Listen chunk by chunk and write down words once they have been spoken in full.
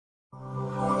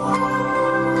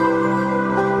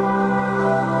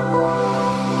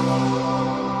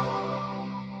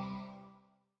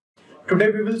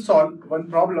Today we will solve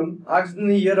one problem asked in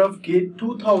the year of GATE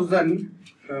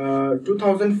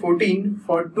 2014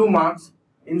 for 2 marks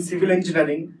in civil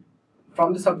engineering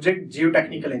from the subject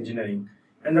Geotechnical Engineering.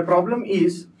 And the problem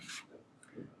is,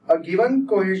 a given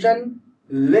cohesion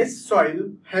less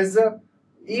soil has a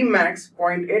E max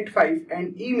 0.85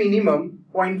 and E minimum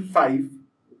 0.5.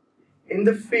 In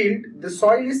the field, the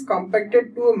soil is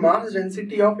compacted to a mass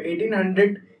density of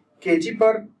 1800 kg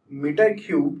per meter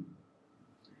cube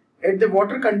at the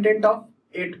water content of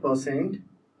 8%.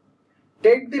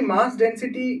 Take the mass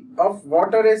density of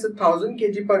water as 1000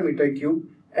 kg per meter cube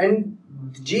and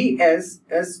GS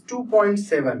as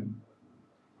 2.7.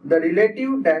 The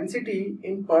relative density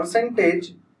in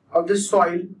percentage of the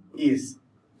soil is.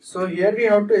 So here we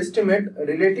have to estimate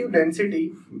relative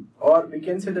density, or we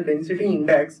can say the density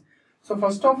index. So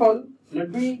first of all,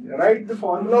 let me write the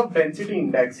formula of density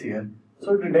index here.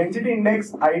 So the density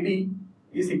index ID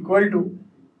is equal to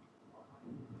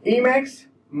E max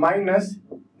minus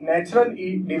natural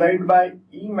E divided by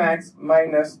E max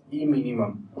minus E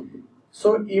minimum.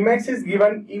 So E max is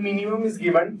given, E minimum is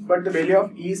given, but the value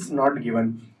of E is not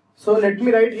given. So let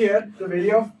me write here the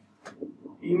value of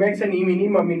E max and E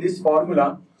minimum in this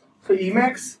formula. So E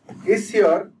max is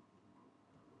here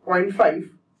 0.5.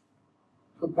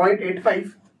 So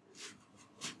 0.85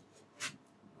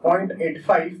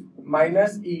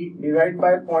 minus E divided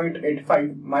by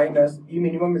 0.85 minus E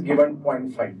minimum is given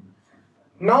 0.5.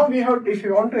 Now we have, if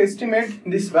you want to estimate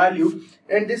this value,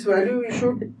 and this value you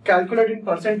should calculate in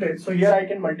percentage. So here I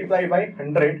can multiply by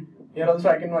 100. Here also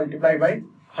I can multiply by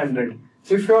 100.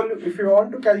 So if you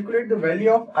want to calculate the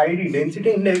value of ID, density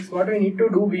index, what we need to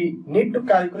do, we need to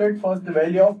calculate first the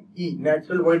value of E,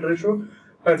 natural void ratio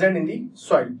present in the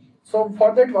soil. So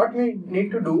for that, what we need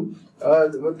to do,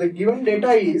 the given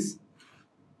data is,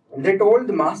 they told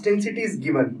the mass density is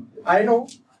given. I know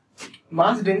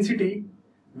mass density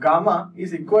gamma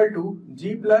is equal to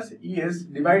G plus ES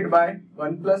divided by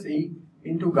 1 plus E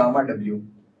into gamma W.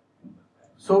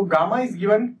 So gamma is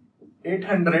given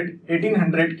 1800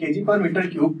 kg per meter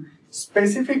cube.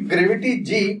 Specific gravity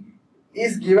G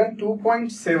is given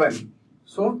 2.7.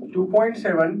 So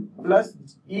 2.7 plus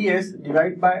ES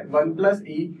divided by 1 plus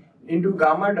E into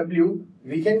gamma W,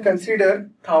 we can consider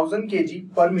 1000 kg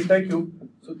per meter cube.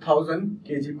 So 1000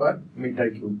 kg per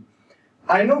meter cube.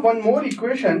 I know one more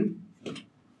equation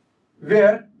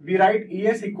where we write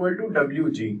ES equal to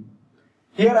WG.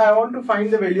 Here I want to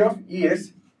find the value of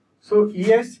ES. So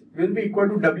ES will be equal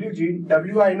to WG.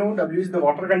 W I know, W is the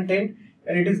water content,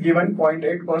 and it is given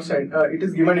 0.8%. It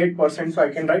is given 8%, so I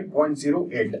can write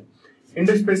 0.08. In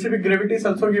the specific gravity is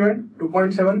also given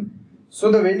 2.7.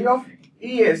 So the value of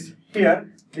ES here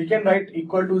we can write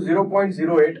equal to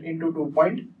 0.08 into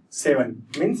 2.7,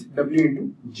 means W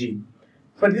into G.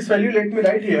 For this value, let me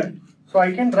write here. So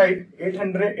I can write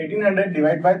 1800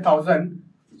 divided by 1000.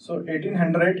 So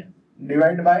 1800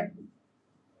 divided by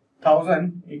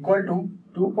 1000 equal to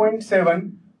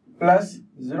 2.7 plus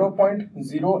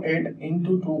 0.08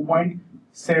 into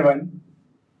 2.7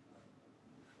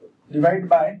 divided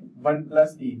by 1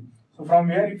 plus E. So from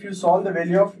here, if you solve the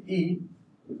value of E,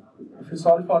 if you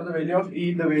solve for the value of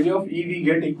E, the value of E we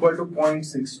get equal to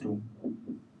 0.62.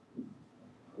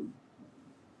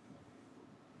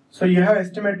 So you have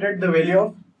estimated the value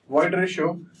of void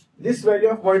ratio. This value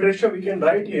of void ratio we can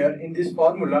write here in this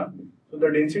formula. So the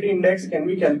density index can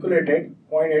be calculated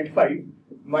 0.85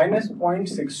 minus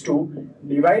 0.62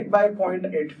 divided by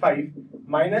 0.85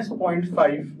 minus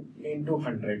 0.5 into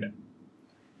 100.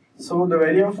 So the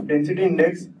value of density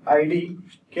index ID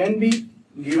can be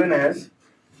given as,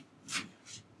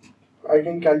 I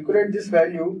can calculate this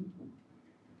value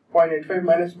 0.85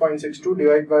 minus 0.62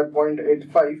 divided by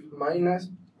 0.85 minus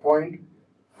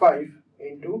 0.5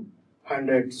 into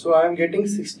 100. So I am getting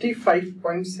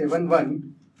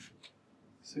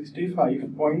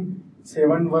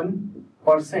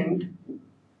 65.71%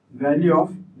 value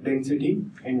of density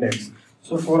index.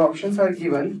 So 4 options are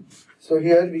given. So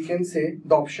here we can say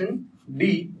the option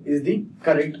D is the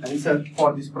correct answer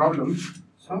for this problem.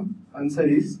 So answer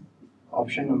is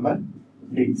option number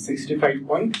D,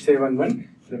 65.71,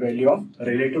 the value of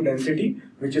relative density,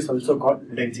 which is also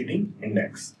called density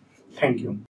index. Thank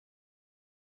you.